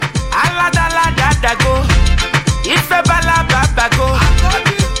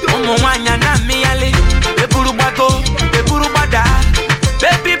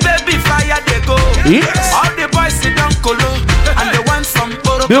Yes. All the boys sit down colo, and the one from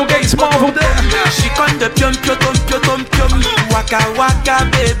Oro. Bill Gates Marvel there. She con the pium waka waka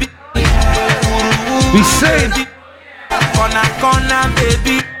baby. We say Corner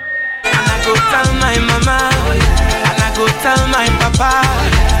baby. And I go tell my mama, and I go tell my papa,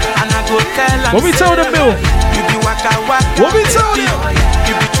 and I go tell them. What we tell them, Bill? You be waka waka. What we tell them?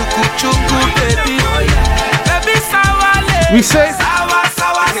 You be chuku baby. Baby sawale. We say sawa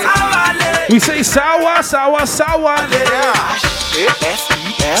sawale. we say sawa.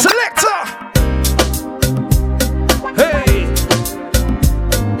 Selector. Hey.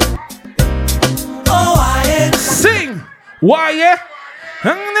 Oh I Sing. Why yeah?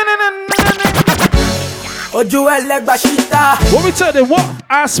 Oju elegba shita. What we tell them? What?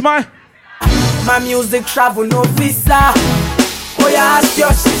 Ask my music travel no visa. Oh yeah, ask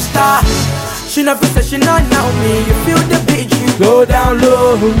your sister. She never say she not know me. You feel the beat, you go down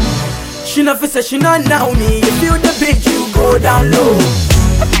low. She never say she not know me. You feel the beat, you go down low.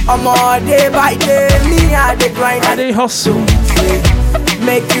 I'm all day by day, me I dey grind and they hustle.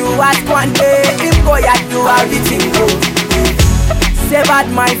 Make you ask one day, him go ya do everything go. Say bad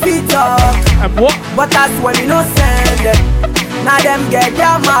my feet up. And what? But that's when we no send them. Now them get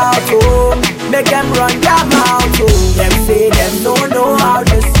their mouth oh. Make them run their mouth oh. Them say them don't know how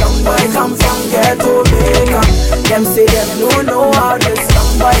this young boy come from ghetto Jamaica. Them say them don't know how this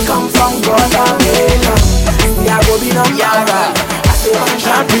young boy come from Jamaica. Yeah, go be number one. I say one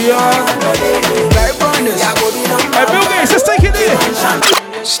champion. Very bonus. Yeah, go be number one. Hey, Bill Gates, let's take it in.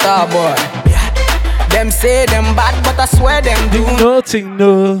 Star boy. Them say them bad, but I swear them do nothing,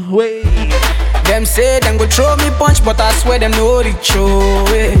 no way. Them say them go throw me punch, but I swear them no reach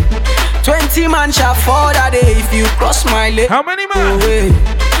away. 20 man shall fall that day if you cross my lane. How many man?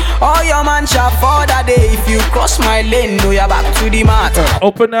 All your man shall fall that day if you cross my lane. No, you're back to the mat.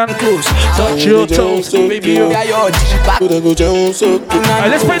 Open and close, touch your toes, baby. Yeah, you're back.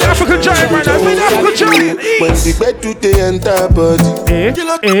 Let's play the African Giant right now. Let's play the African Giant. When the bed to the enter body.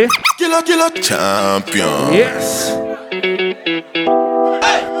 Killer. Champion. Yes.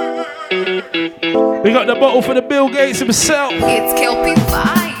 We got the bottle for the Bill Gates himself. It's Kelpie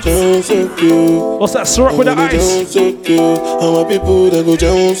Vibes. What's that syrup with the ice? Our people they go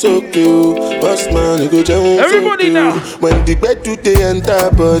down so cute. Boss man they go down. Everybody now. When the bed to the enter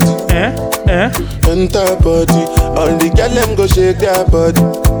body. Enter body. All the girl them go shake their body.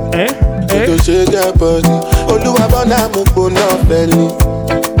 They go shake their body. Oluwa bona mo bona belly.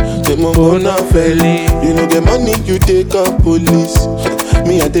 Bona belly. You know the money you take up police.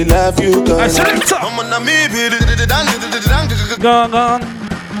 Me I they love you I select up. Gone.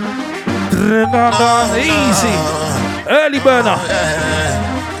 Easy. Early burner.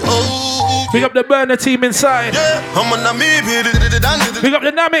 Pick up the burner team inside. Pick up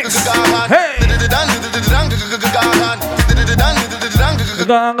the Namics. Hey.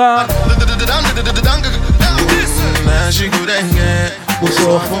 Gone. She go dengue.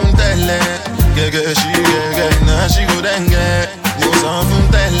 Muso funtele. Gege she gege. Na she go dengue. Muso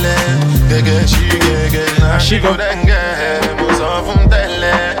funtele. Gege she gege. Na she go dengue. Muso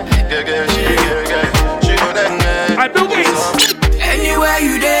funtele. Gege she gege. She go dengue. I Bill Gates. Anywhere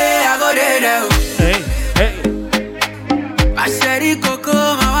you there, I go there. Hey. I said it coco,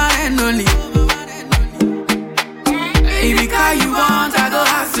 my one and only. Baby, car you want, I go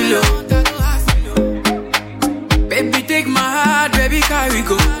hustle. Baby, take my heart, baby, carry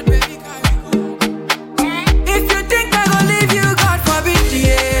go. If you think I gon' leave you, God forbid,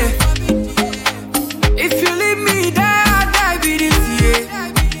 yeah. If you leave me, die, I die with this, yeah.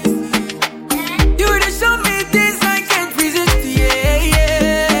 You just show me things I can't resist,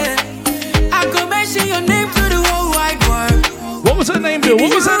 yeah. I go mention your name to the whole wide world. What was her name, Bill?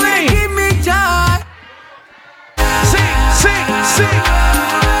 What was her name? Give me joy. Sing.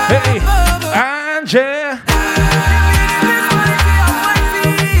 Hey, Angel.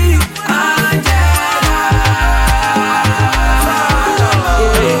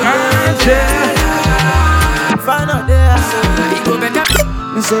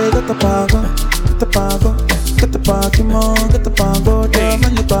 Say get the pago, get the party more, get the pago, damn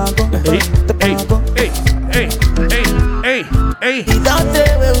and the pago, the pago. Hey. He don't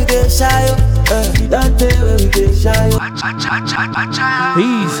tell where we get shy, he don't tell where we get shy.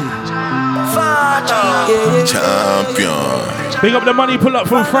 Easy. Champion. Big up the money pull up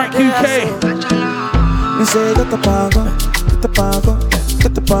from Frank UK. He say get the pago,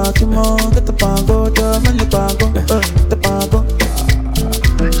 get the party more, get the pago, damn and the pago, the pago.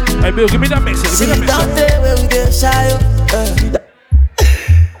 Hey Bill, give me that mix. He don't tell where we get shy,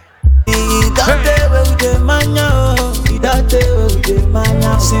 he don't tell where we get mania, he don't tell where we get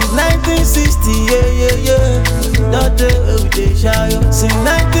mania. Since 1960, yeah. Don't tell where we dey shy. Since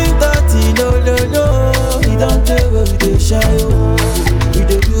 1930, no. We don't tell where we dey shy. We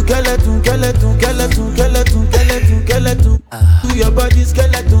dey do skeleton. Do your body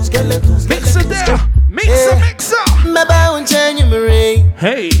skeleton. Mixer there. Mixer. My bound change me ring.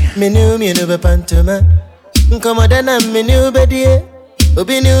 Hey. Me new pantoma. Come on, then I'm me new bedi.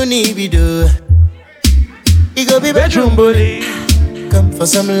 Obi new ni bido. It go be bedroom bully. Come for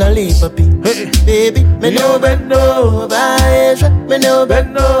some lollipoppy. Hey. Baby, me no bed no. Bye, me no bed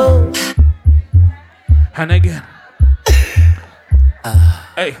no. And again.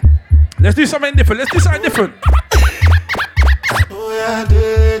 Hey, let's do something different.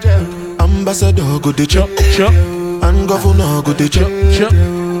 Ambassador go the chop, and governor go the chop,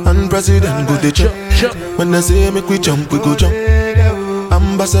 and president go the chop. When I say make we jump, we go jump.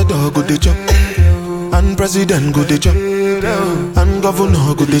 Ambassador go the chop, and president go the chop, and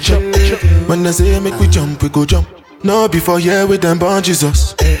governor go the chop. When I say make we jump, we go jump. No before here with them born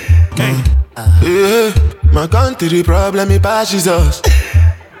Jesus. Yeah, my country problem it passes us.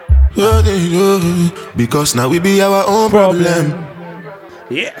 Because now we be our own problem.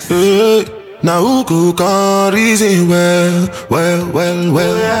 Yes. Now who can reason well.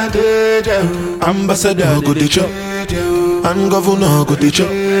 Ambassador go the chop, and governor go the chop,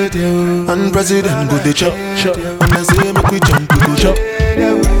 and president go the chop. And I say make we jump, we go chop.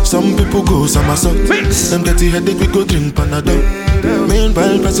 Some people go somersault. Them get the headache, we go drink Panadol.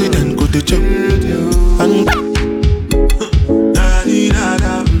 Meanwhile president go the chop, and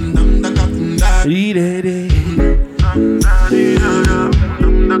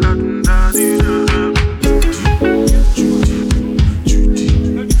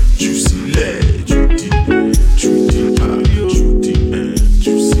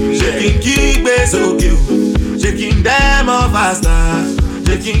shaking them off faster.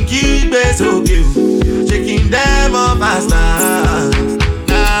 Shaking keep it so cute. Shaking them off faster.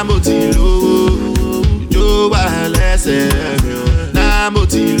 Namotilo, Jo Walese.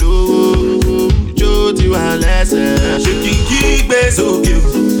 Namotilo, Jo Walese. Shaking keep it so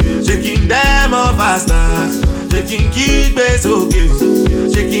cute. Shaking them off faster. Shaking keep it so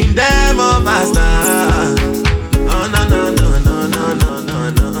cute. Shaking them off faster. Oh no.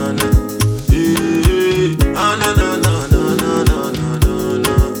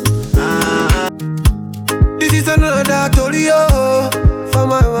 This is another Tolio for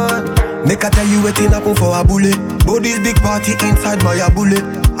my man. Make I tell you waiting happen for a bullet. Body's big party inside my bullet.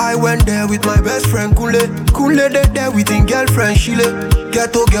 I went there with my best friend Kule. Kule they there with his girlfriend Shile.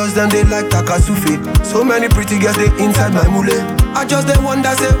 Ghetto girls them they like Takasufi. So many pretty girls they inside my mule. I just they wonder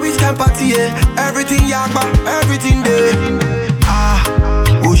say which can party yeah. Everything yakba, everything there.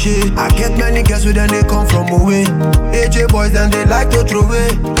 Oh shit, I get many girls with them they come from away. AJ boys then they like to throw away.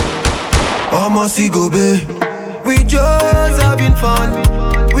 Almost go babe. We just having fun.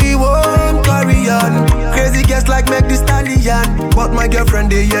 We won't carry on. Crazy girls like make the stallion. But my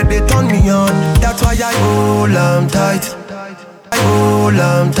girlfriend they turn me on. That's why I hold 'em tight. Hold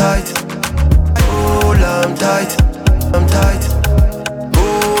 'em tight. Hold 'em tight. I'm tight.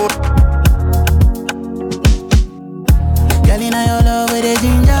 Girl, in your love with the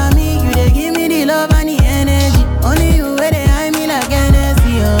ginger me. You they give me the love and the energy. Only you where they hide me like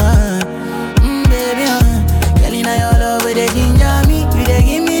Hennessy, baby, Girl, in your love with the ginger me. You they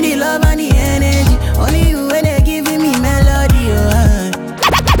give me the love and the energy. Only you where they giving me melody,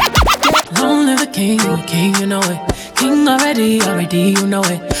 Long live the king, you know it. King already, you know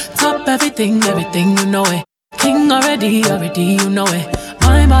it. Top everything, you know it. King already, you know it.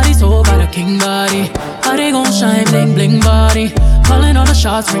 My body so got a king body. Body gon' shine, bling bling body. Calling all the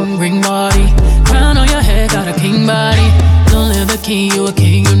shots, ring ring body. Crown on your head, got a king body. Don't live the king, you a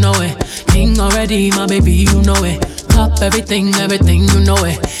king, you know it. King already, my baby, you know it. Top everything, you know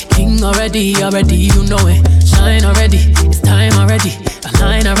it. King already, you know it. Shine already, it's time already.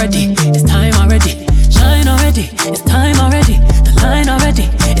 Align already, it's time already. Shine already, it's time already. The line already,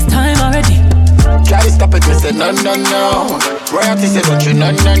 it's time already. Try to stop it, me say no. Royalty say don't you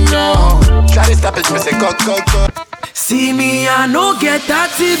no. Try to stop it, me say go. See me, I no get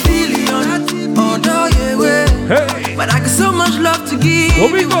 30 billion. Oh no, yeah, way. Hey. But I got so much love to give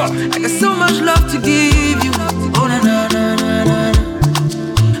you. I got so much love to give you. Oh na.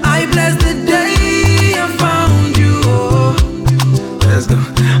 I bless the day I found you. Oh, let's go.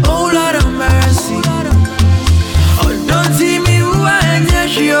 Oh Lord of mercy. Oh, don't see me who I am,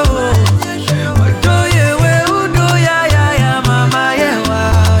 yes, yo.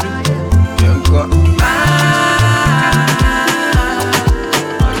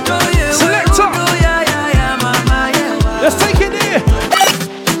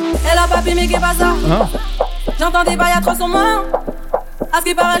 J'entends des bails à 300 mains. À ce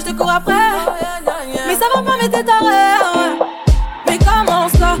qui paraît, je te cours après. Mais ça va pas, mais t'es taré. Mais comment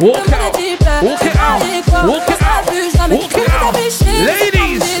ça? Walk it out. Walk it out. Walk it out. Walk it out.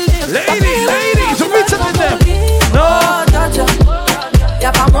 Ladies. Ladies. What's up with them? No.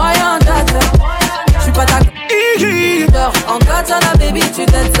 Y'a pas moyen d'être. J'suis pas ta en gâteau la baby, tu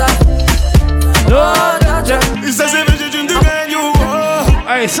t'aides ça. No. Ça c'est le jeu d'une gagne.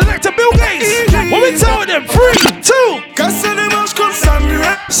 Hey, select a Bill Gates. What we telling them? 3, 2. Casse les manches comme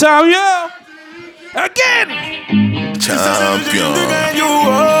Samuel. Samuel. Again. Champion.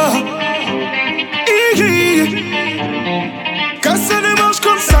 Casse les manches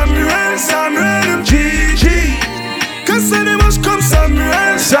comme Samuel. Samuel MGG. Casse les manches comme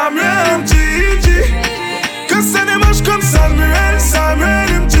Samuel. Samuel MGG. Casse les manches comme Samuel. Samuel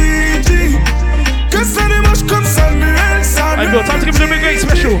MGG. Casse les manches comme Samuel. Samuel. Hey, Bill, time to give me the Bill Gates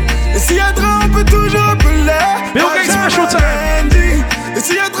special. Et s'il y a trop, on peut toujours appeler. Bill Gates special time. Et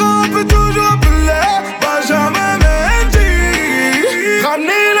s'il y a trop, on peut toujours appeler. Benjamin Mendy.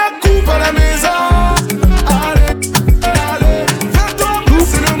 Ramenez la coupe à la maison. Allez, allez. Fais-toi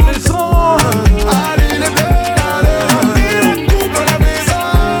pousser le maison. Allez, les bleus, allez. Ramenez la coupe à la maison.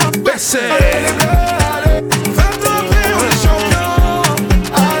 Baissez. Allez, les bleus, allez. Fais-toi vivre le champion.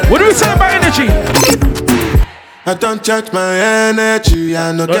 What do we say about energy? I don't charge my energy.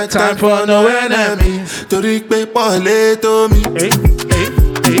 I no get time for no enemy. Tori pe pole to me.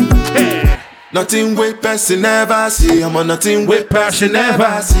 Nothing with person never see. I'm on nothing with passion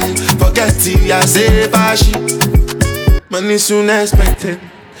never see. Forget it, I say bashi. Money soon expected.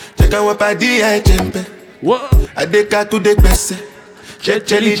 Check out what I did, jempe. What? I deka to the pese. Che.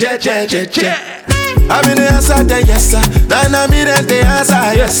 I'm in the answer, the yes sir. Then I'm in the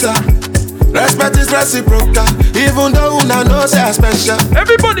answer, yes sir. Respect is reciprocal, even though una know say I special.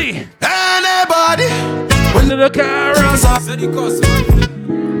 Everybody. Anybody. When the carry.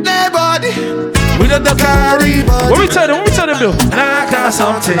 Anybody. We don't carry body. What we tell them, Bill? Naka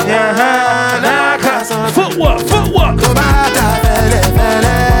something, yeah. Naka something. Footwork. Go back,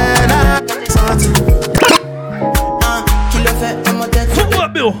 naka something.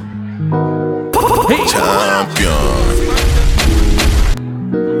 Footwork, Bill. Hey. Champion.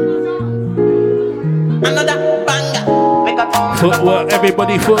 Another banger. Footwork,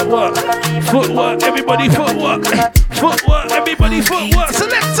 everybody footwork. Footwork, everybody footwork. Footwork, everybody footwork.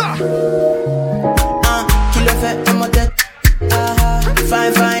 Selector. Kilo fait à mon tête.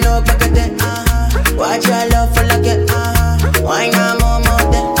 Fine, no paquete. Watch your love for like it. Why not more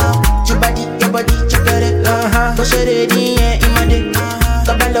your body, check it. Push it in my dick.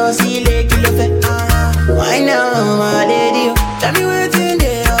 Kabalo, see, kilo fait. Why now, my lady? Tell me what's in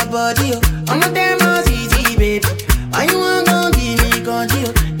your body. I'm a damn easy, baby. Why you want to give me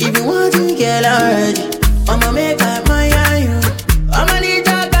control? If you want to get already, I'ma make up my you. I'ma need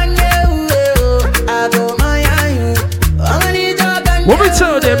to I go my you. I'ma need to What we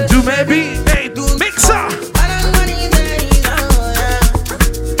tell them, do maybe, mixer.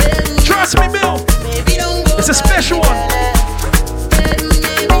 Trust me, Bill. It's a special one.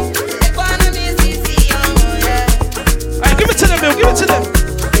 Alright, give it to them, Bill. Give it to them.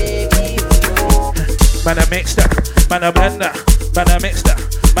 Man, I mix that. Man, I blend that. Man, I mix that.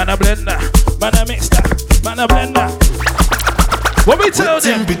 Man, I blend that. Man, I mix that. Man, I blend that. What we tell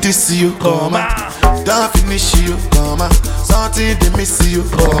them? Be this you, come on. Don't finish you, come on. Something they miss you,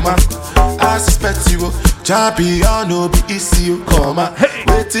 come on. I suspect you, champion, no be easy, you, come on.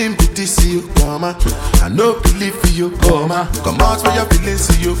 Waiting be this you, come on. I no believe for you, come on. Come out for your feelings,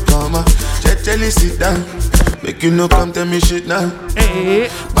 you, come on. Jelly, sit down. Make you no come tell me shit now.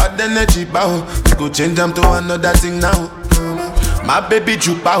 Bad energy bow. We go change them to another thing now. My baby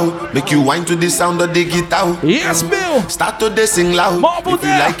juke out, make you whine to the sound of the guitar. Yes, Bill. Start to they sing loud. Marble if you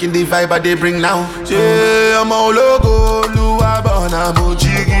there. liking the vibe they bring now. Yeah, I'm all logo, Luabana,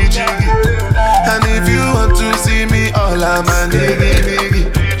 jiggy jiggy. And if you want to see me, all I'm a niggy.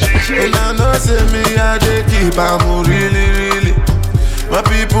 And I know say me, I just keep I'm really. My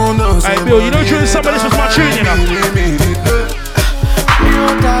people know say Hey, Bill, you know doing some of this with my tune, you know.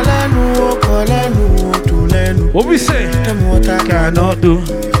 What we say? Tell me what I Cannot do.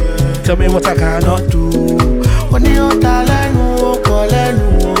 Tell me what I cannot do.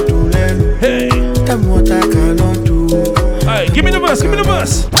 Hey. Tell me what I cannot do. Hey, give me the verse. Tell me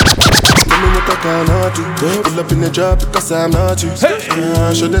what I cannot do. Pull up in the drop because I'm not you.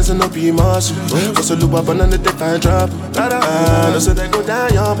 Show there's no be muscle. Cause I look up and they find trouble. No say they go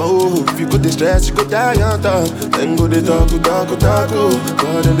down your bow. If you go distress, you go down your top. Then go they talk. God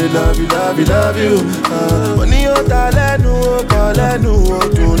and they love you. Money on talenu,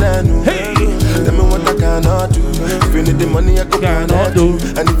 do lenu. Tell me what I cannot do. If you need the money, I cannot do.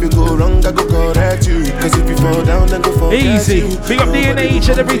 And if you go wrong, I go correct you. Cause if you fall down, then go fall. Easy. Big up DNA each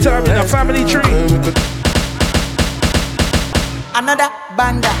and every time in a family tree. Another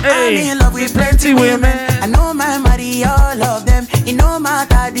banda. Hey. I'm in love with plenty women. I know my money, all of them. It no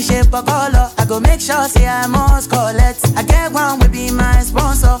matter the shape or color. I go make sure say I must collect. I get one will be my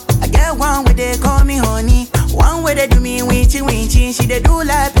sponsor. I get one where they call me honey. One way they do me winchy. She they do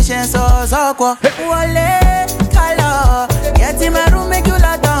like patience or soko. Wale, color. Get in my room, make you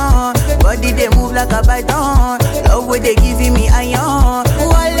lie down. Body they move like a python. Love where they giving me iron.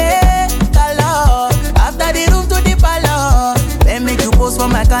 Wale, color. After the room to the palace. Then make you pose for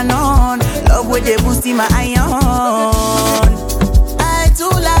my canon. Love where they boosting my iron. I too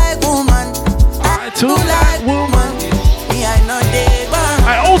like woman. I too like woman. Me I know they want.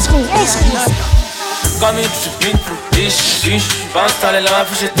 Alright, old school. Got me tripping through dish. Bounce started like my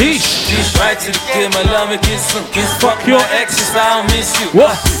fish at dish. Right to the game, I love me, kiss. Fuck your exes, I don't miss you.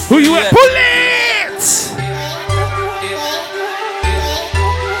 What? Who you at? Pull it!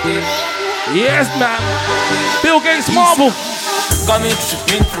 Yes, man. Bill Gates Marvel. Got me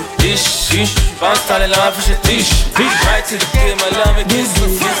tripping through dish. Bounce started like my fish at dish. Right to the game, I love me, kiss.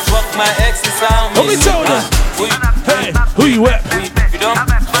 Fuck my exes, I don't miss you. Hey, who you at? You don't.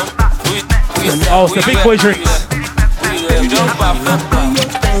 Oh, it's the big boy drinks.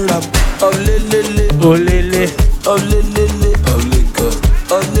 Oh lele, oh lele, oh lele, oh liquor,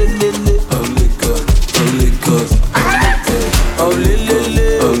 oh lele, oh liquor, oh liquor, oh lele,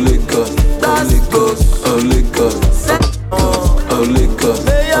 oh liquor, oh liquor, oh liquor, oh liquor, oh liquor.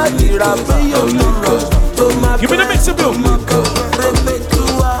 Give me the mixer, Bill.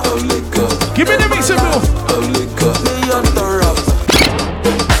 Give me the mixer, Bill. Oh liquor.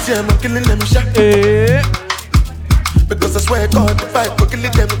 I'm killing them shot. Because I swear God, the fight, we're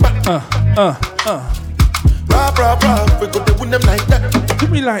killing them back. Rah, we go to win them like that. Do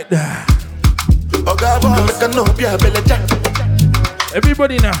me like that. Oh God, make a no be a belly jack.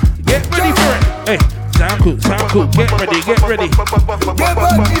 Everybody now, get ready for it. Hey, sound cool, get ready.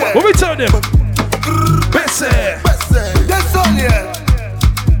 What we tell them? Bessie. That's all, yeah.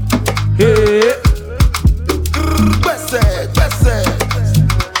 Yeah. Bessie.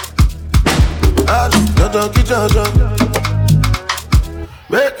 Jaja.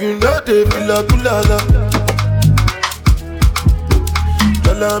 Make you know they feel a kulala.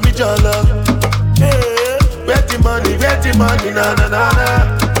 Jala. Hey, where the money, na.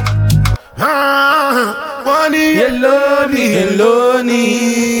 Money, hello. We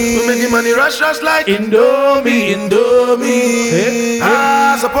make the money rush like Indomie. Hey.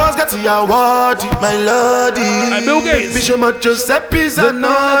 Suppose get to your word, my lordy. I'm Bill Gates. Bishop Giuseppe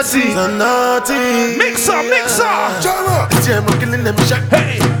Zanotti. Mix up. Killing them shot.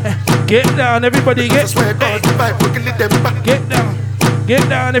 Hey, get down, everybody get. Get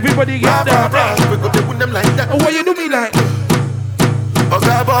down, everybody get down. We go to win them like that. Oh, what you do me like? Oh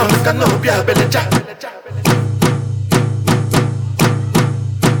God, can no be a belly jack.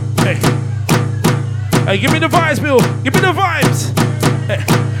 Hey, give me the vibes, Bill. Give me the vibes. Hey,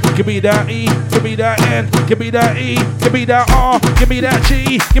 give me that E, give me that N, give me that E, give me that R, give me that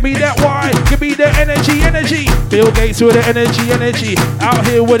G, give me that Y, give me the energy. Bill Gates with the energy. Out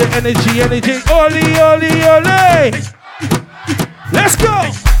here with the energy. Ole. Let's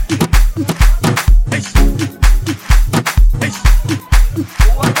go.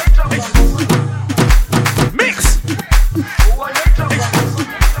 Mix.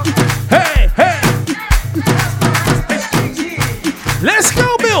 Hey. Let's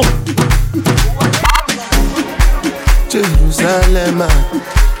go, Bill. Jerusalem,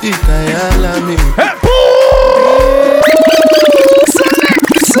 Ikayalami. Hey,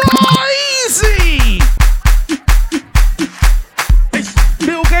 so easy.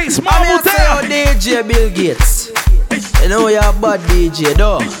 Bill Gates, Marvel down. DJ Bill Gates. You know you're a bad DJ,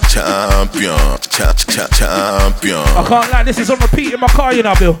 though. Champion. I can't lie, this is on repeat in my car, you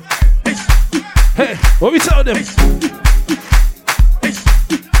know, Bill. Hey, what we tell them?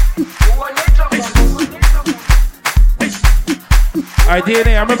 Alright,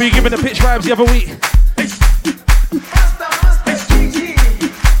 DNA, I remember you giving the pitch vibes the other week.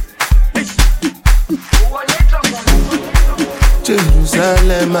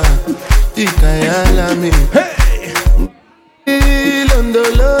 Jerusalem, Ikayalami. Hey!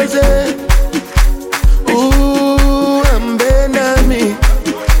 Ilondoloze, Ambenami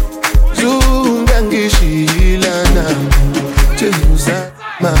Zungangishilana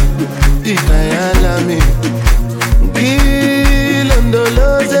Chezama Ikayalami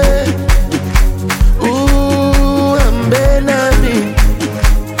Gilondoloze Ambenami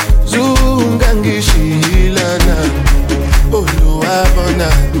Zungangishilana Oluwabona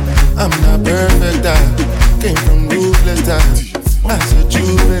I'm not perfect, I came from ruthless times as a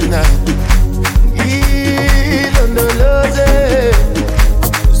juvenile.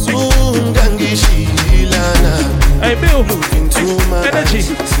 Hey Bill,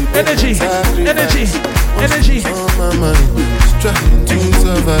 energy. On my mind, trying to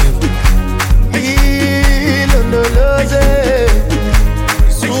survive.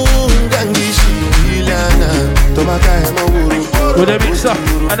 With a mixer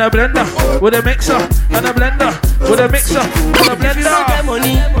and a blender, with a mixer and a blender, with a mixer and a blender. If you don't get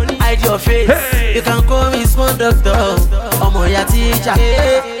money, hide your face. Hey. You can call me small doctor. I'm your teacher.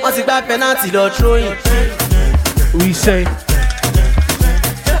 Once you got penalty, they'll throw you. We say.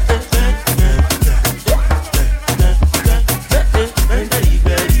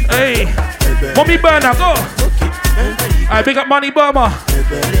 Hey, Mommy Burner, go. I pick up Money Burma.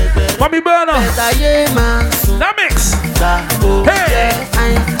 Mommy Burner. That mix. Hey.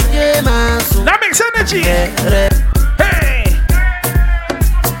 That mix energy. Hey.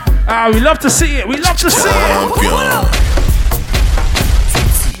 Ah, we love to see it. We love to see it.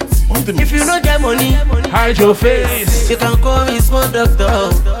 If you don't get money, hide your face. You can call me small doctor.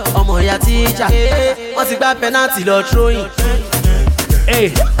 I'm your teacher. Once you got penalty, they'll throw you.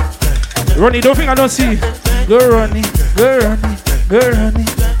 Hey, Ronnie, don't think I don't see you. Go Ronnie, go Ronnie, go Ronnie,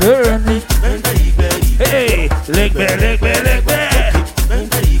 go Ronnie. Hey, leg back, leg back, leg back.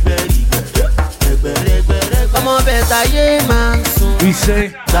 Come on, better, yeah, man. We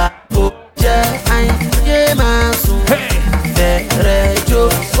say, hey.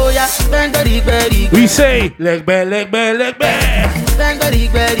 We say, leg back, leg back, leg back.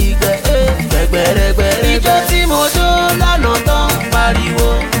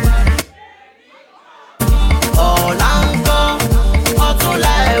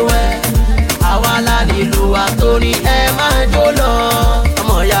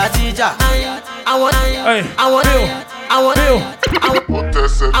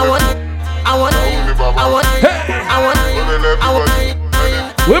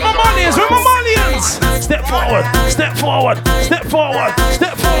 Where my Malians? Where my Malians? Step forward, step forward, step forward,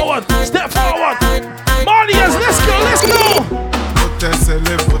 step forward, step forward. Malians, let's go, let's go.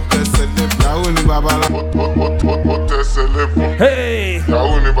 Hey.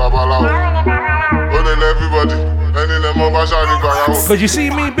 Cause you see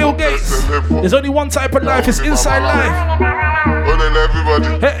me, Bill Gates. There's only one type of life, it's inside life.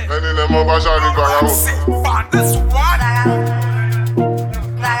 Hey.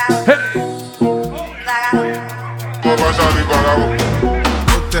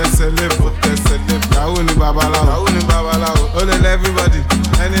 Everybody,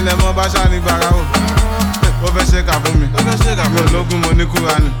 any lemon bashani barao. Over shake up for me. No logo money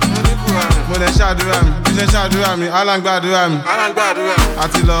kurani. Mone shadurami, bishe shadurami, alang badurami.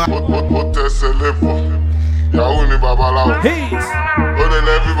 Atilo. Yauni babalao. Hey.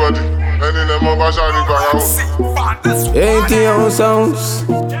 Everybody, any lemon bashani barao. Ain't your own sounds.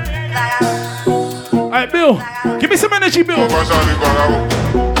 Alright, Bill, give me some energy, Bill.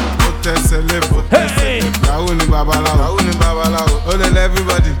 Hey.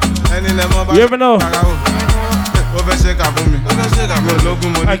 Everybody, you ever know?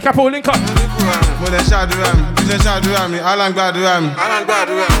 I Capo link up.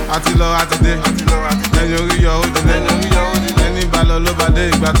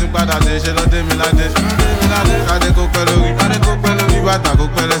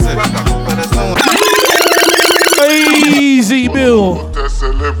 Easy, Bill.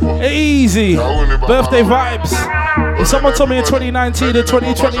 Easy. Birthday vibes. If someone told me in 2019 and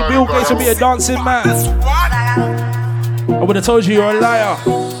 2020 Bill Gates would be a dancing man, I would have told you you're a liar.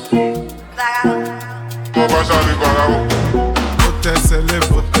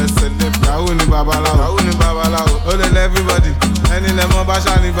 Everybody, any lemon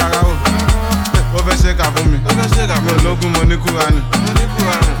bashani barao. Over shake up for me. No logo money kurani.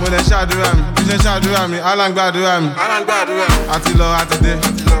 Mone shadurami, bishe shadurami, alang badurami. Atilo atide,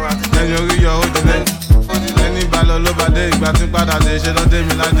 enyori yo odile. Any balo lo bade, igba tin pada de, se lo de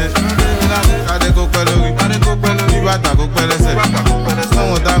mi lade. Kade ko pe lori, ibata ko pe lese.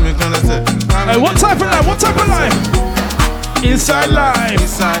 Won da mi kan lese. Hey, what type of life? What type of life? Inside life.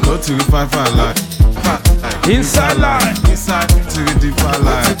 Inside, go to 5 life. Inside life. Inside to the deeper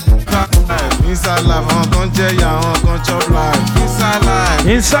life. Inside life, I'm gonna tell ya, I'm gonna chop life. Inside life.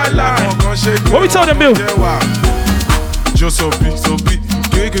 Inside life. What we told them, Bill? Josopi, sopi.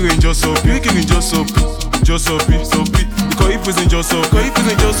 Kiri Josopi, Josopi, sopi. Because if it's in Josopi,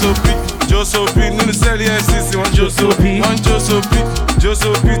 Josopi, no the sell SCC, one Josopi,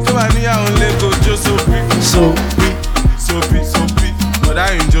 Josopi, to any on Lego, Josopi, sopi. But I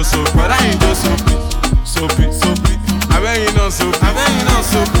ain't Josopi, sopi. I bet you know sopi,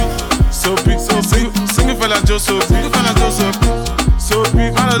 sing it for la Josopi,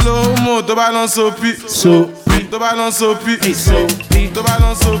 sopi, man a low mo, to buy on sopi, to buy on sopi, to buy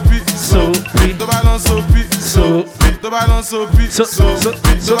on sopi, to buy on sopi, to buy on sopi, to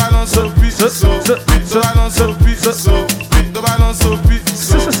buy on sopi, to buy on sopi,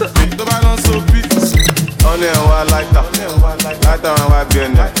 to buy on sopi. On est wa lighter, lighter wa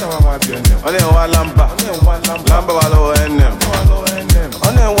bien, on est wa lamba wa lo enem,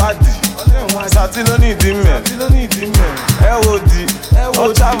 on est wa di, sati lo ni di men, e wo di,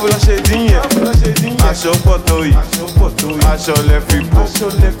 o travel lo se di yen, aṣọ pọ̀ tó yìí, aṣọ lẹ fi bò,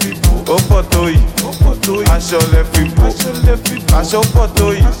 ó pọ̀ tó yìí, aṣọ lẹ fi bò, aṣọ pọ̀ tó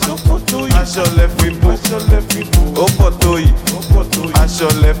yìí, aṣọ lẹ fi bò, ó pọ̀ tó yìí, aṣọ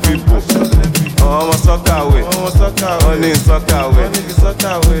lẹ fi bò. Ọmọ sọ́kàwé, wọ́n ní sọ́kàwé.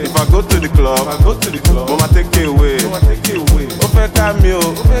 If I go to the club, mo ma take away. Ó fẹ́ ká mi o,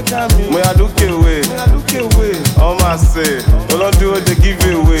 mo yà lókè wé. Ọmọ àṣẹ, olódúró dey give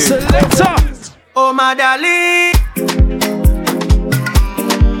away. Selector. Oh my darling.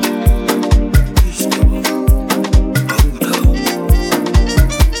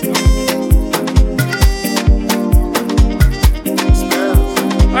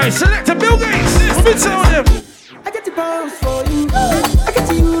 Alright, Selector Bill Gates. What we tell them? I get the pounds for you. I get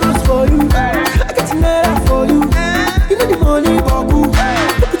the euros for you. I get the naira for you. You know the money, Babu. You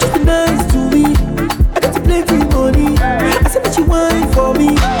just be nice to me. I get the plenty money. I said that you wine for me.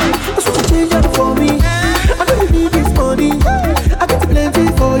 That's what you change up for me. I know you need this money. I get the plenty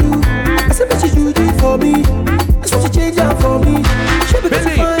for you. I said that you do it for me. That's what you change up for me. Sure because I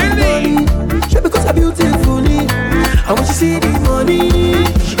find money. Sure because I'm beautifully. I want you to see the money.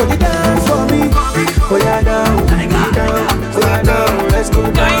 She got the dance for me. Oh yeah, down, oh yeah, down, let's go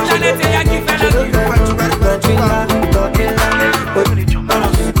down.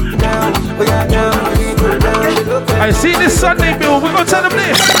 I see this Sunday, Bill. We're gonna tell them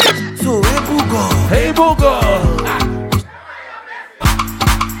this. So hey, Boogo.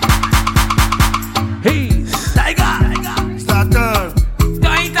 He's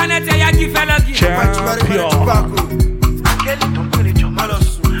champion.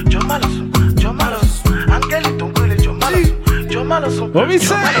 What we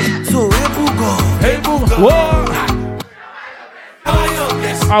say? So hey, Boogo. Whoa. I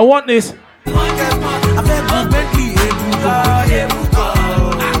want this.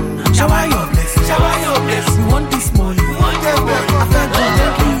 Shower your blessing. We want this money.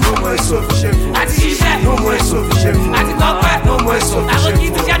 No more insufficient food. No more insufficient food. No more insufficient food.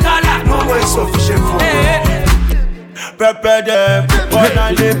 No more insufficient food. Pepper them.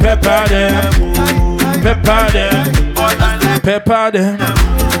 Pepper them. Pepper them.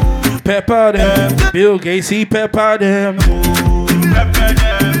 Pepper them. Bill Gates, he pepper them. Pepper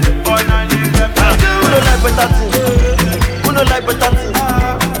them. Who no like better thing? Who no like better thing?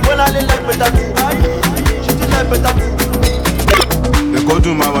 When I like better thing, she do like better thing. Èkó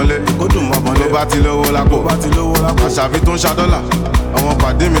dùn máa wọlé, ló bá ti lówó lápò. Àṣàbí tó ń ṣàdọ́là, àwọn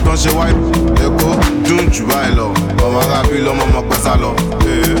pàdé mi tó ń ṣe wáyé. Èkó dùn jù báyìí lọ, ọmọ arábí lọ́mọ ọmọ pẹ́sà lọ.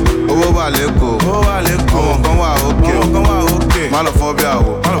 Owó wà lẹ́kọ̀ọ́, àwọn kan wà òkè. Má lọ fọ́ bí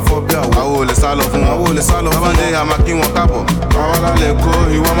àwọ̀, àwọ̀ ò lè sá lọ fún wọn. Tábàndé àmà kí wọn kábọ̀. Àwọn alálẹ̀ kó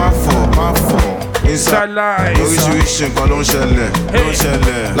ìwọ má fọ̀. Inside life. Oríṣiríṣi nǹkan ló ń ṣẹlẹ̀.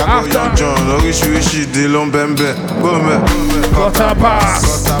 Lágbóyọ̀ John, oríṣiríṣi ìdí ló ń bẹ́ẹ̀ gbọ́mẹ̀. Gutter pass.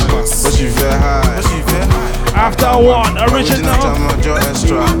 Ó sì fẹ́ high. After one, original.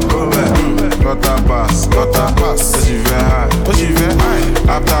 Extra. Gutter pass. Ó sì fẹ́ high.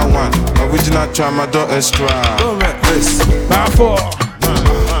 After one, original tramadol extra. My four.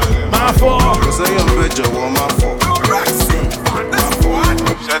 Kò sẹ́yìn ọ̀bẹ jọ̀wọ́ má fọ̀.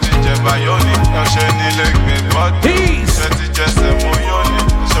 Ṣé ti jẹ Bayoni? Ọṣẹ nílé gbé bọ́dí. Ṣé ti jẹ Sẹ̀móyọ́nì?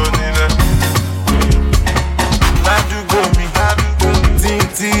 Ṣé nílé? Ládùúgbò mi,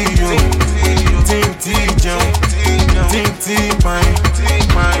 tí jẹun, tí pààyàn.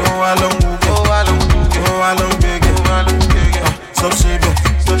 Ó wá ló ń wúgbẹ́, ó wá ló ń gbẹ́gẹ́. Sọ ṣe bẹ̀,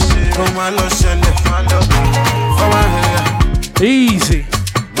 ó máa lọ ṣẹlẹ̀. Fọwọ́ ẹ̀yà. Easy.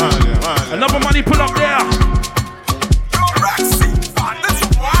 Another money pull up there.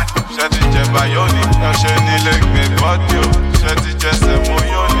 Bayoni, Shonile, Mebadio, Shadi Jesse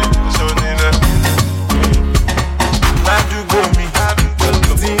Moyoni, Shonile. Nadu Gomi,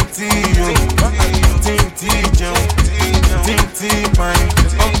 Tinti, Tinti, Pine,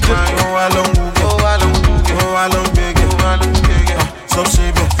 oh, along, big, so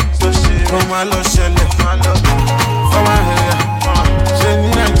shave, come along, shell, from my hair, Jenny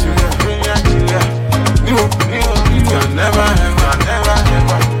Nigeria, you can never,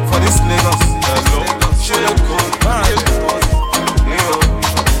 for this Lagos.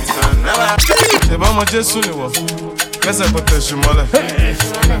 C'est bon, moi j'ai sous le wall. Qu'est-ce que tu fais, moi là?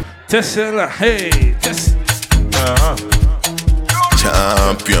 Tesla, hey, Tesla.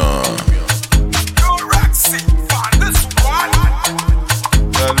 Champion.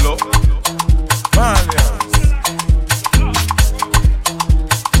 Hello.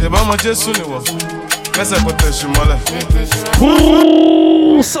 C'est bon, moi j'ai sous le wall. Qu'est-ce que tu fais, moi là?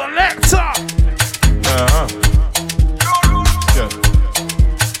 Ooh, selector.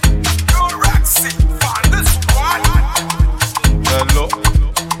 Hello.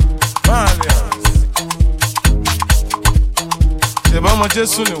 C'est bon, moi j'ai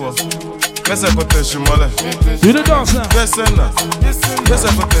sous le wall. Qu'est-ce que tu fais, moi là? Do the dance now. Qu'est-ce que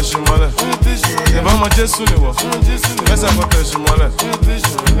tu fais, moi là? C'est bon, moi j'ai sous le wall. Qu'est-ce que tu fais, moi là?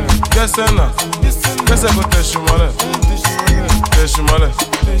 Qu'est-ce que tu fais, moi là? Shimole,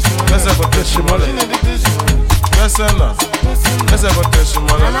 let's go to Shimole. Yes, sir. Let's go to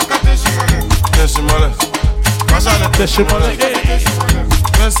Shimole. Yes, Shimole. Masha the Shimole.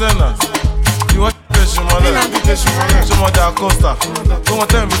 Yes, sir. You want the Shimole? Shimole da Costa. Come on,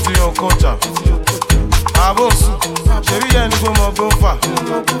 tell me to your culture. Abosu, Sherry and go more go far.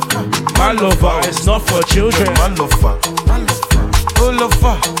 My lover is not for children. My lover. Oh,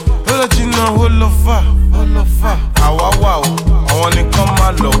 lover. Oh, Gina, oh, lover. Awawa, I want to come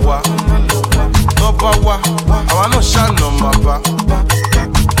my lower. Toba wa, I want to shine on my back.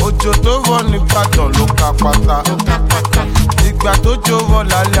 Ojo to run in pattern, look at pata. Igba to jovo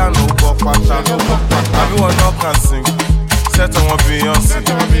lalian no pata. Everyone now can sing. Set on Beyonce.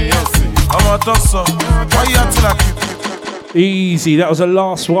 I'm a dancer. Why you acting like you? Easy, that was the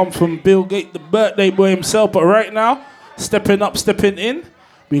last one from Bill Gates, the birthday boy himself. But right now, stepping up, stepping in,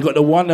 we got the one.